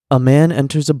A man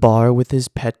enters a bar with his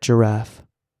pet giraffe.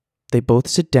 They both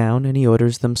sit down and he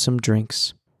orders them some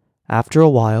drinks. After a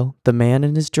while, the man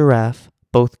and his giraffe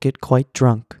both get quite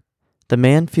drunk. The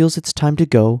man feels it's time to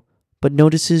go, but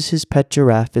notices his pet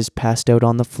giraffe is passed out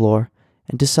on the floor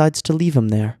and decides to leave him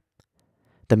there.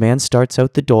 The man starts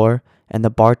out the door and the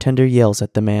bartender yells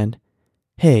at the man,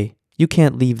 "Hey, you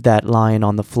can't leave that lying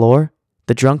on the floor."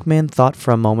 The drunk man thought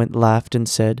for a moment, laughed and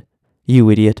said, "You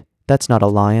idiot, that's not a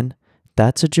lion,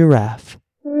 that's a giraffe."